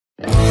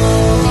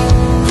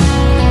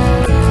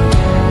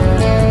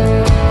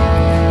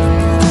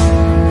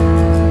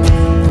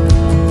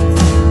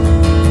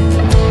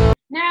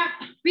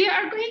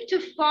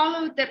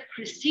the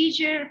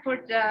procedure for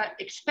the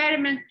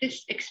experiment,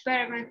 this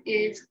experiment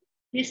is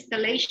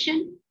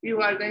distillation.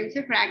 You are going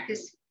to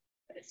practice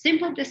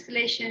simple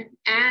distillation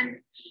and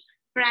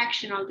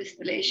fractional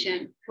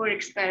distillation for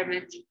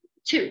experiment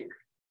 2.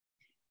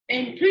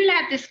 In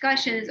pre-lab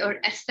discussions or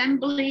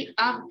assembly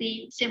of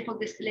the simple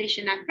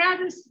distillation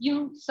apparatus,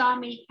 you saw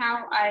me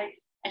how I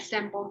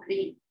assembled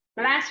the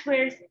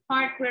glasswares,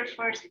 hardware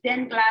first,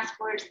 then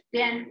glasswares,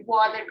 then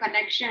water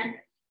connection.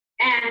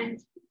 And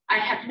I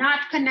have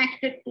not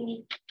connected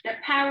the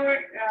power,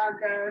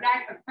 the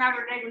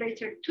power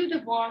regulator to the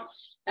wall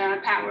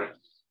power,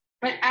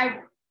 but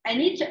I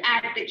need to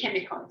add the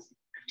chemicals.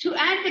 To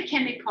add the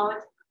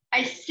chemicals,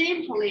 I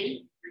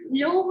simply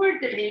lower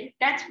the lid.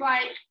 That's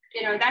why,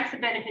 that's the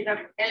benefit of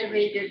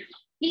elevated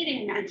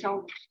heating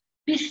mantle.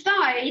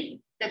 Besides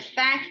the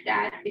fact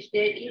that if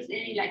there is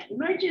any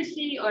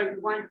emergency or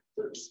want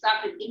to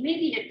stop it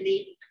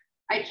immediately,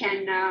 I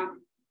can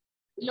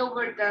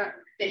lower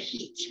the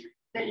heat,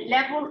 the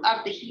level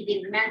of the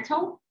heating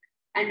mantle,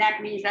 and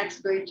that means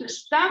that's going to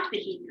stop the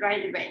heat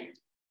right away.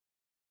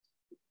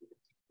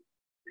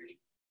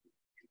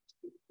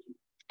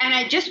 And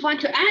I just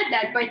want to add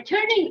that by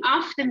turning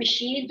off the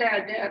machine,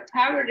 the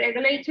power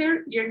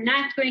regulator, you're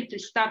not going to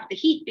stop the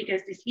heat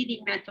because this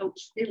heating mantle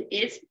still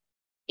is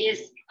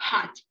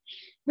hot.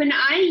 When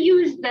I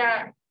use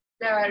the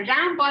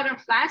round bottom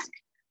flask,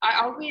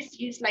 I always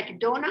use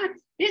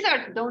donuts. These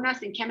are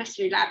donuts in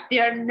chemistry lab. They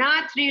are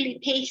not really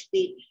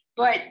tasty,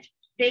 but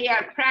they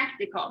are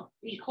practical.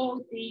 We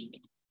hold the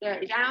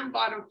round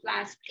bottom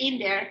flask in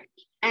there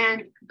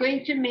and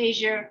going to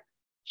measure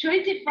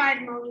 25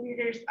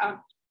 milliliters of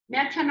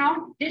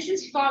methanol. This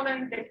is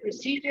following the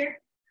procedure.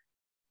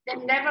 The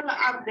level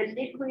of the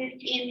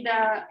liquid in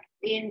the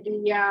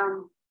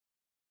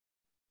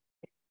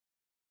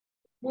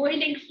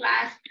boiling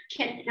flask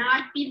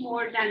cannot be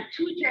more than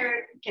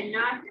 2/3,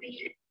 cannot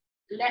be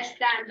less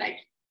than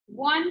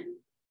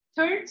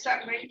 1/3. So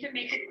I'm going to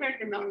make it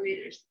 30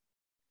 milliliters.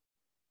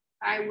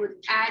 I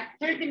would add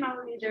 30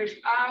 milliliters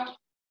of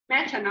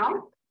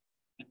methanol.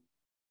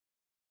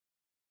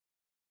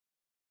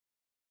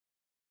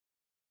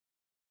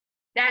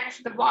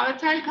 That's the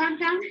volatile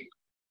compound.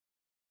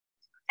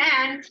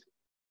 And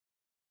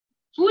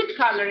food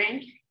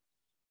coloring,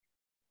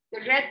 the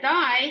red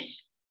dye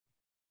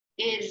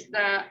is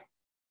the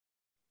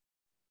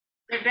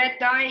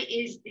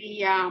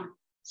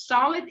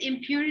solid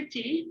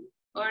impurity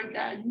or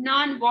the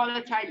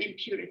non-volatile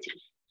impurity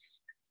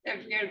that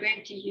we are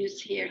going to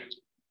use here.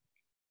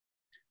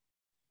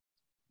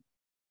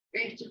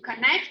 Going to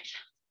connect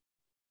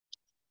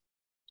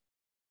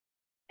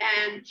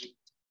and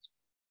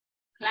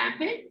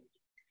clamp it.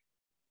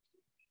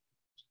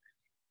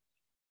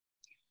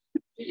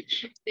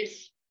 Keep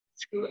this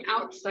screw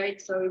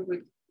outside so it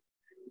would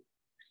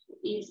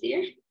be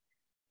easier.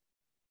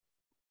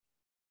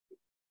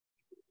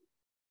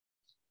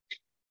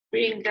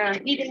 Bring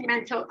the heating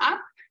mantle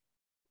up,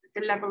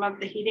 the level of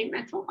the heating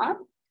mantle up.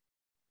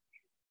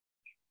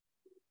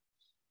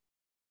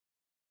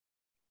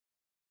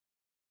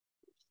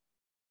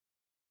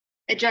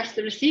 Adjust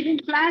the receiving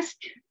flask.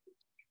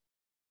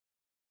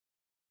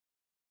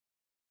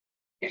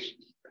 Okay.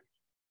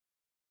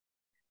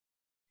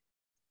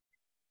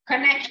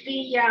 Connect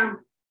the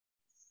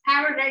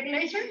power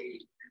regulator.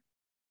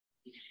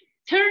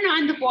 Turn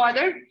on the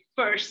water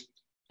first.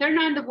 Turn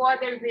on the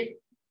water with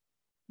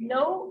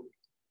low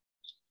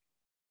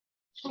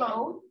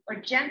flow or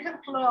gentle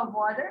flow of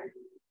water.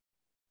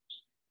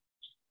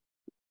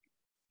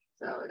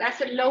 So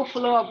that's a low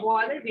flow of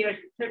water. We are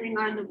turning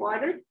on the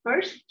water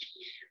first.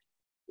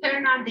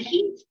 Turn on the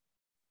heat.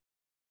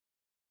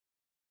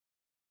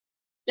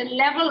 The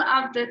level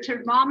of the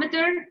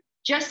thermometer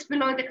just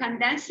below the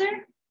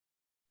condenser.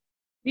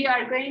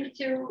 I'm going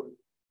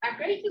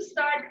to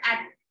start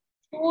at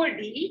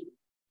 40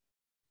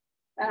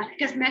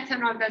 because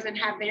methanol doesn't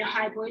have very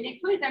high boiling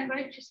point. I'm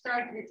going to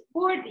start with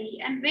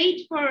 40 and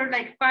wait for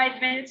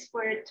 5 minutes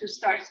for it to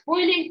start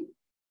boiling.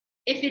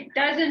 If it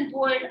doesn't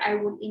boil, I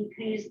will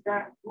increase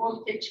the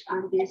voltage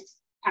on this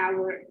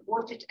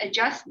voltage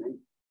adjustment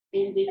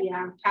in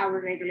the power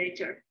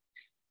regulator.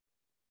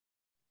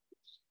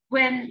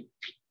 When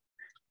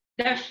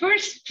the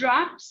first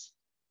drop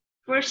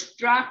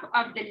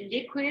of the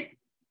liquid,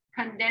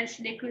 condensed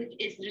liquid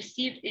is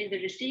received in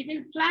the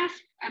receiving flask,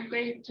 I'm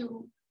going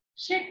to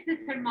check the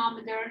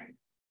thermometer,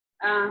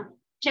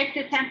 check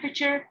the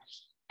temperature,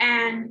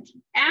 and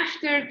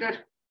after the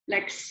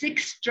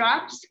 6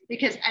 drops,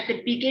 because at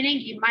the beginning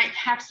you might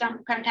have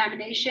some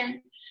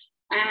contamination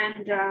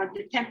and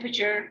the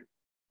temperature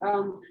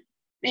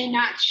may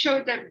not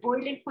show the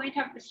boiling point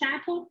of the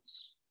sample,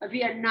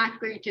 we are not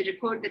going to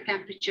record the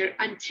temperature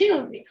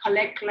until we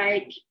collect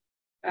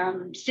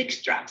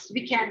 6 drops.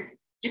 We can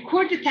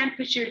record the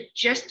temperature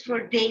just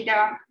for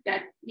data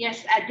that,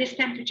 yes, at this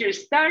temperature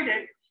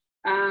started,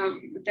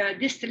 the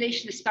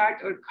distillation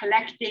start or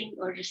collecting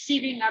or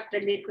receiving of the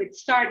liquid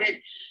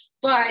started,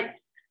 but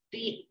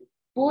the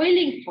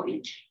boiling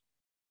point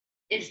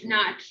is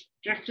not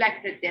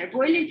reflected there.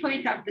 Boiling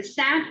point of the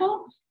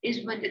sample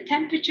is when the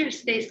temperature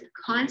stays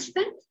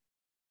constant.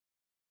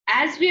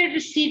 As we are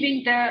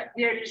receiving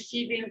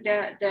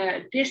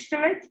the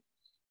distillate,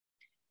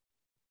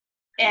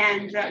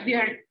 and we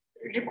are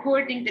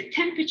recording the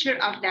temperature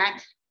of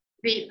that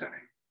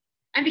vapor.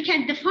 And we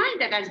can define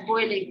that as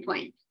boiling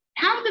point.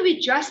 How do we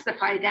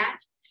justify that?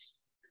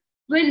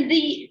 When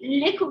the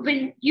liquid,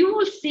 when you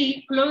will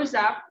see close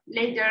up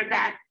later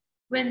that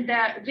when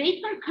the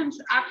vapor comes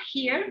up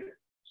here,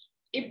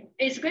 it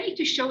is going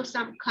to show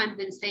some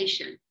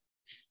condensation.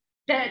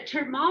 The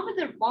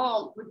thermometer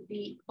bulb will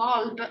be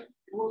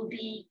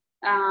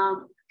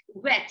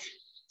wet.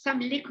 Some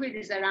liquid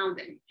is around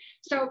it.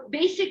 So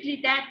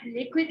basically that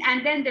liquid,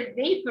 and then the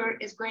vapor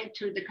is going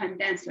through the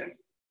condenser.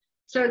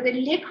 So the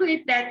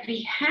liquid that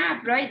we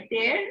have right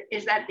there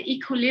is at the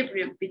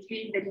equilibrium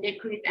between the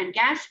liquid and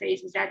gas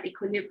phase is at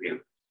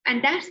equilibrium.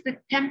 And that's the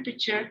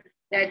temperature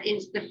that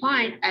is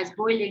defined as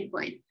boiling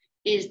point,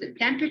 is the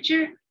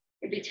temperature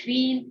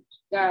between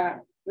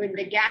when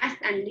the gas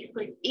and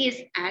liquid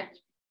is at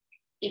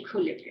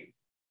equilibrium.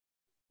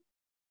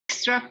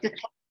 Extract the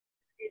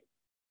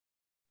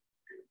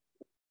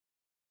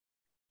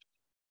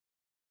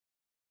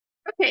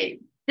okay,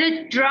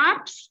 the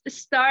drops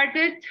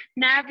started.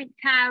 Now we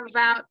have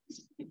about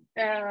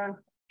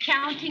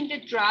counting the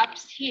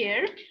drops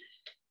here.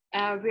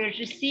 We're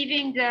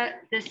receiving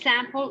the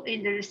sample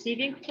in the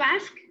receiving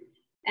flask,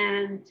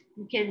 and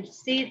you can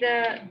see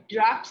the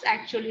drops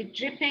actually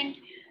dripping.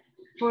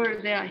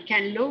 I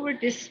can lower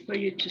this for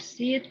you to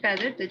see it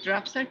better. The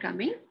drops are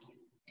coming.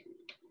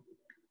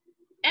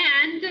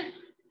 And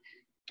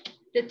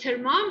the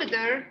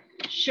thermometer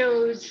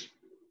shows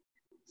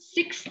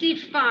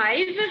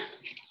 65.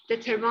 The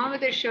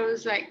thermometer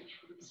shows like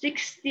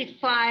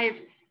 65,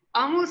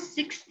 almost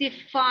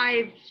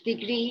 65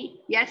 degree.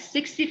 Yes,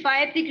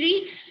 65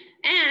 degree.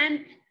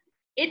 And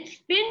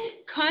it's been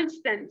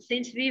constant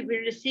since we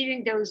were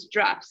receiving those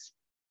drops.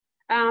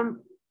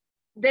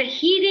 The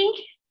heating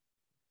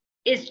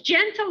is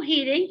gentle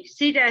heating.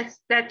 See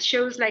that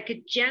shows like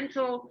a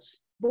gentle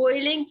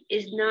boiling,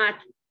 is not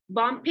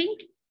bumping.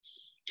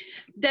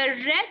 The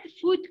red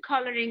food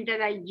coloring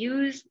that I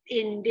used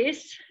in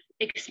this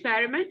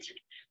experiment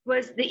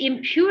was the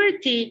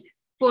impurity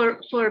for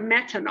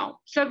methanol.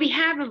 So we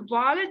have a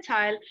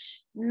volatile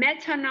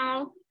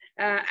methanol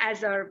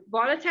as our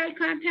volatile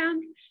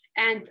compound,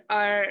 and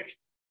our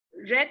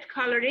red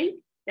coloring,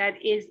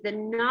 that is the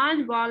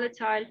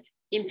non-volatile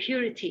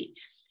impurity.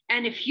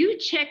 And if you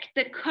check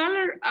the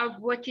color of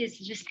what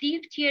is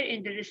received here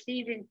in the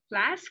receiving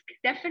flask,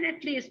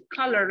 definitely is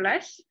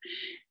colorless,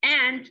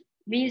 and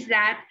means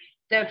that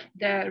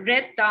the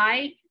red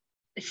dye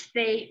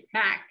stay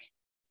back.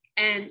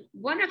 And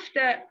one of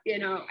the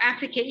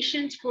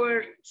applications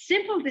for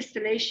simple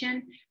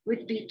distillation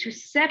would be to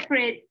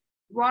separate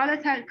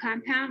volatile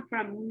compound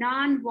from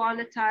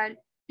non-volatile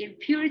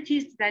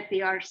impurities, that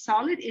they are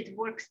solid. It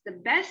works the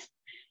best.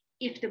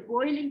 If the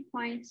boiling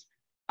points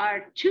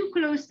are too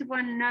close to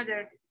one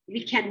another,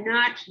 we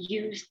cannot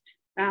use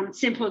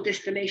simple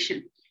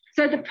distillation.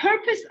 So the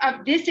purpose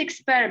of this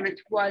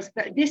experiment was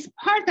that this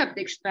part of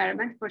the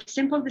experiment for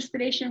simple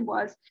distillation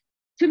was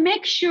to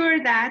make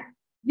sure that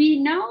we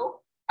know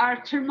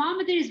our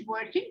thermometer is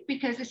working,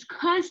 because it's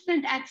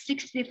constant at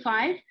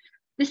 65.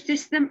 The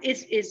system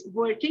is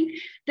working.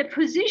 The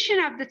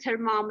position of the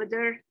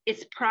thermometer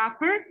is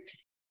proper.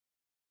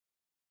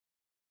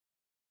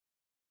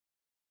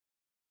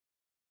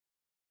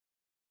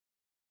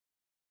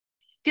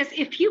 Because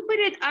if you put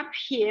it up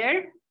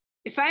here,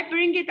 if I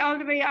bring it all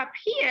the way up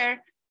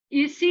here,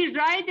 you see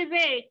right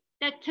away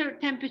that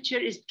temperature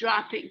is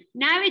dropping.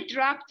 Now it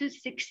dropped to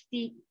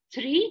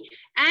 63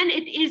 and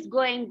it is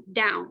going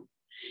down.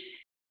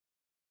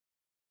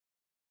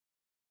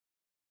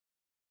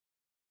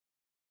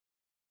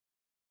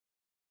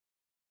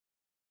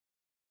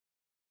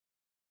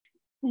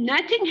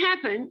 Nothing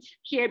happened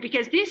here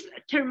because this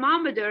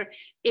thermometer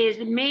is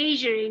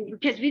measuring,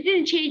 because we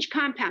didn't change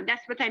compound.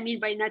 That's what I mean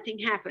by nothing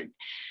happened.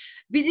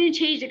 We didn't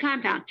change the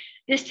compound.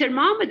 This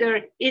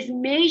thermometer is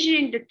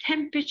measuring the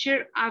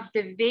temperature of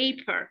the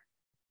vapor.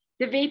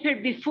 The vapor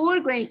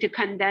before going to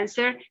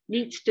condenser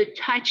needs to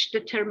touch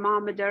the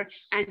thermometer,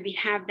 and we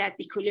have that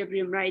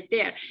equilibrium right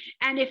there.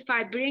 And if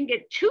I bring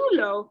it too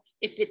low,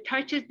 if it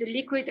touches the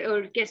liquid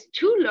or gets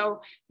too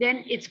low,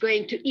 then it's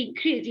going to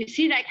increase. You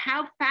see like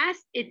how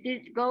fast it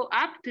did go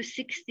up to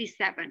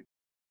 67.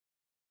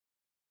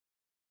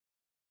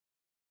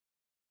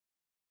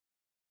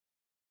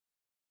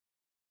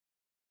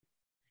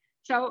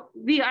 So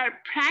we are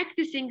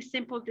practicing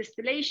simple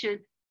distillation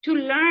to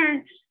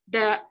learn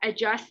the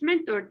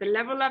adjustment or the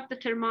level of the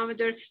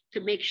thermometer,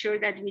 to make sure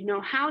that we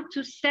know how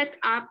to set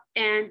up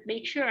and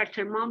make sure our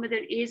thermometer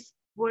is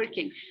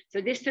working.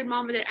 So this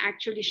thermometer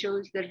actually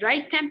shows the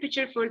right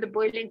temperature for the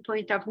boiling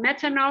point of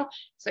methanol,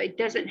 so it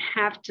doesn't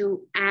have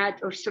to add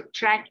or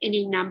subtract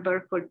any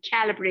number for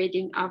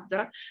calibrating of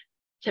the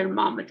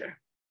thermometer.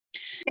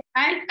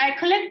 I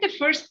collect the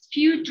first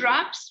few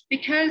drops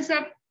because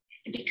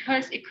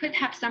it could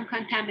have some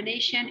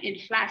contamination in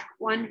flask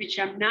 1, which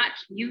I'm not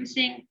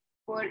using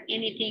for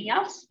anything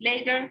else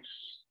later.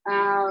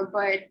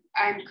 but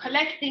I'm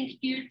collecting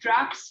few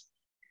drops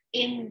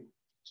in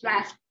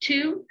flask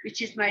 2,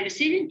 which is my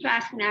receiving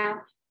flask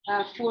now,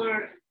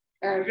 for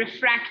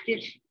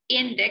refractive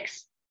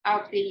index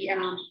of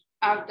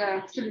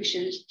the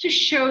solutions to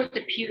show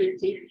the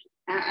purity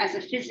as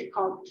a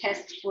physical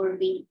test for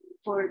the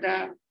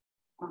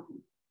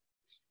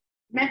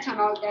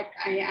methanol that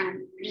I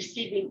am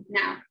receiving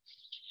now.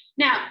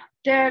 Now,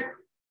 the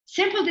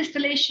simple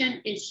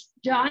distillation is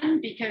done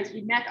because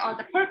we met all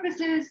the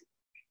purposes.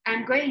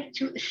 I'm going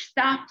to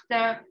stop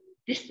the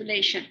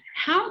distillation.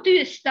 How do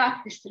you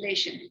stop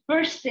distillation?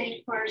 First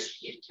thing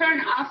first, you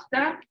turn off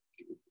the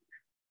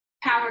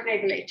power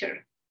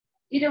regulator.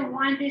 You don't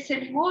want this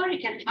anymore, you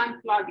can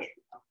unplug it.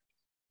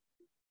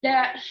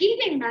 The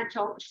heating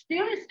metal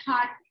still is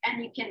hot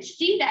and you can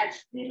see that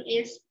still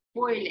is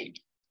boiling.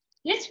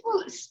 This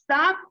will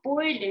stop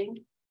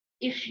boiling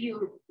if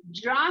you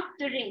drop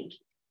the ring.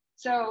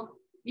 So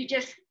you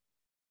just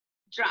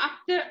drop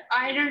the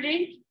iron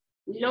ring,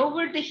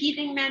 lower the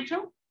heating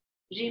metal,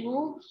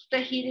 remove the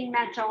heating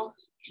metal.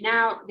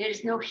 Now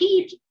there's no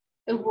heat,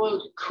 it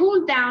will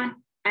cool down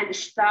and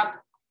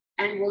stop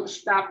and will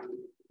stop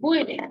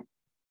boiling.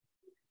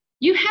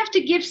 You have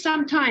to give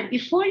some time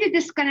before you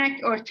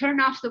disconnect or turn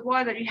off the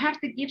water. You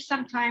have to give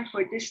some time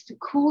for this to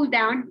cool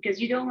down because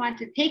you don't want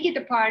to take it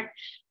apart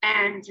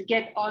and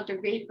get all the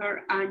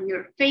vapor on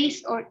your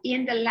face or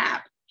in the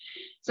lab.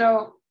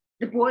 So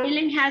the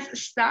boiling has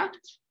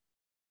stopped.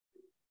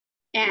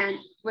 And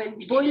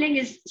when boiling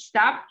is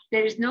stopped,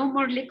 there is no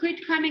more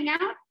liquid coming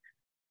out.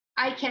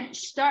 I can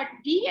start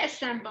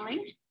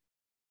deassembling.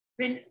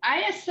 When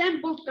I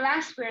assembled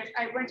glassware,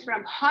 I went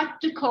from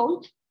hot to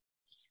cold.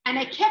 And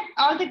I kept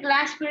all the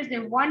glassware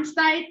in one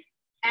side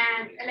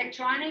and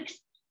electronics,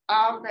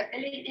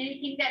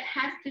 anything that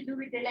has to do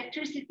with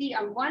electricity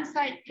on one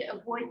side to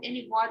avoid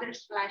any water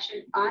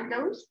splashes on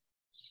those.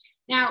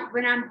 Now,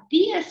 when I'm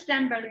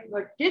deassembling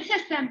or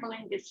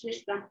disassembling the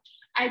system,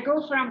 I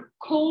go from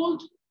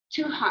cold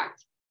to hot.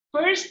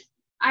 First,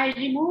 I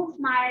remove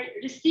my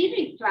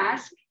receiving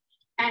flask,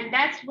 and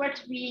that's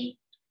what we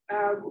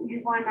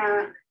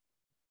wanna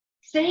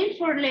save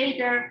for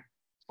later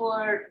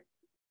for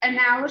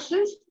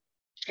analysis,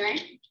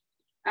 okay?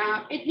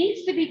 It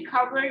needs to be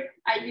covered.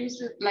 I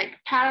use it like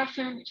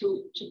paraffin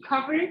to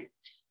cover it.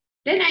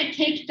 Then I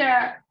take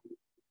the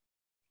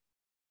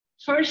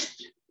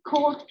first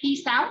cold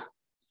piece out.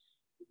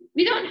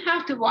 We don't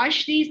have to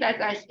wash these,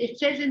 as it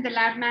says in the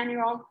lab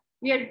manual.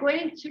 We are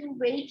going to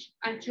wait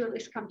until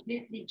it's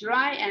completely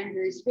dry and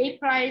it's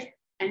vaporized,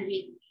 and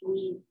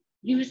we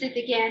use it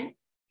again.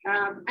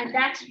 And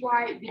that's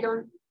why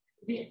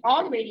we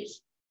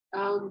always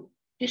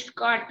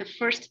discard the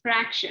first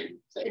fraction.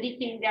 So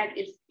anything that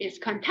is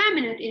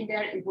contaminant in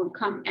there, it will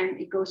come and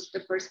it goes to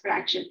the first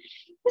fraction.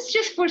 It's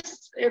just for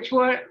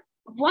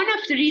one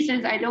of the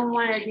reasons I don't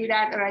want to do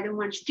that, or I don't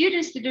want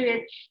students to do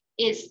it,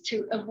 is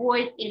to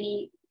avoid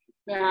any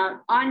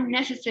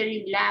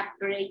unnecessary lab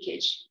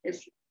breakage.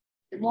 Because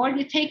the more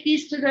you take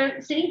these to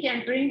the sink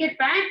and bring it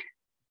back,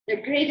 the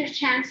greater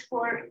chance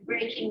for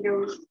breaking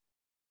those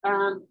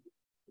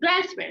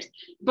glasswares.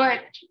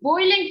 But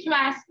boiling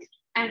flasks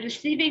and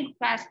receiving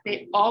flasks,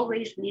 they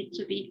always need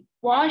to be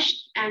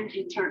washed and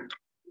returned.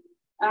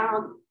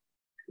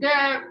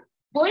 The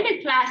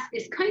boiling flask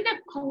is kind of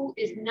cool,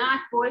 is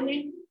not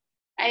boiling.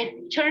 I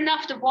turn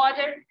off the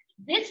water,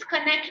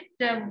 disconnect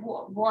the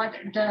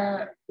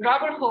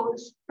rubber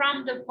hose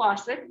from the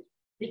faucet,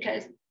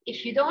 because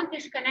if you don't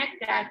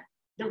disconnect that,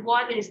 the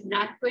water is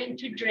not going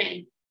to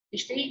drain. You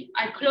see,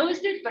 I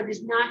closed it, but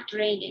it's not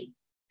draining.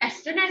 As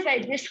soon as I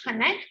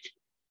disconnect,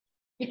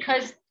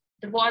 because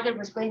the water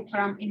was going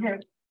from in a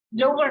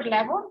lower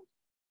level,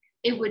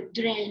 it would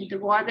drain, the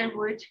water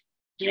would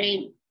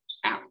drain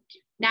out.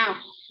 Now,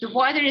 the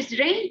water is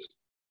drained,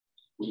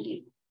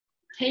 we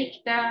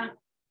take the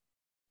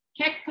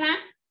keg clamp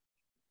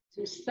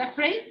to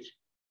separate,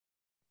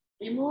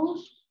 remove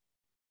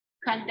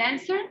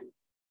condenser,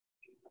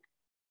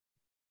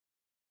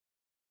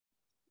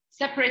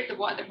 separate the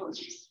water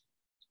hoses.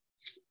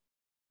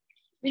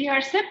 When you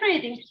are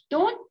separating,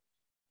 don't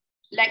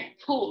like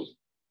pull,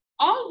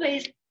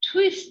 always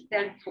twist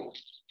and pull.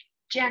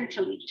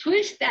 Gently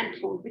twist and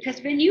pull,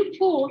 because when you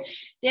pull,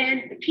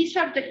 then the piece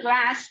of the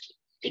glass,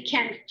 it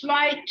can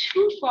fly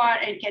too far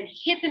and can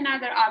hit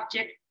another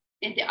object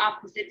in the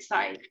opposite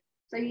side.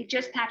 So you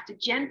just have to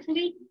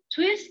gently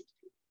twist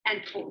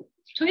and pull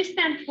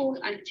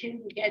until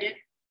you get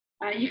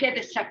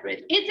it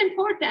separate. It's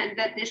important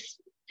that this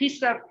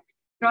piece of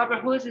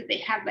rubber hoses, they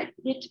have like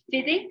good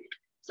fitting.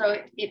 So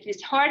if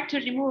it's hard to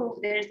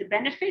remove, there's a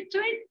benefit to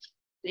it.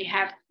 They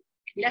have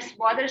less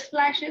water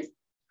splashes.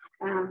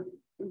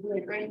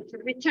 We're going to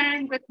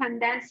return the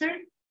condenser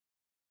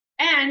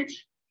and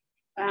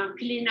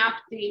clean up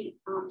the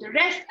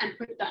rest and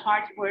put the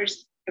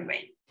hardwares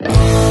away.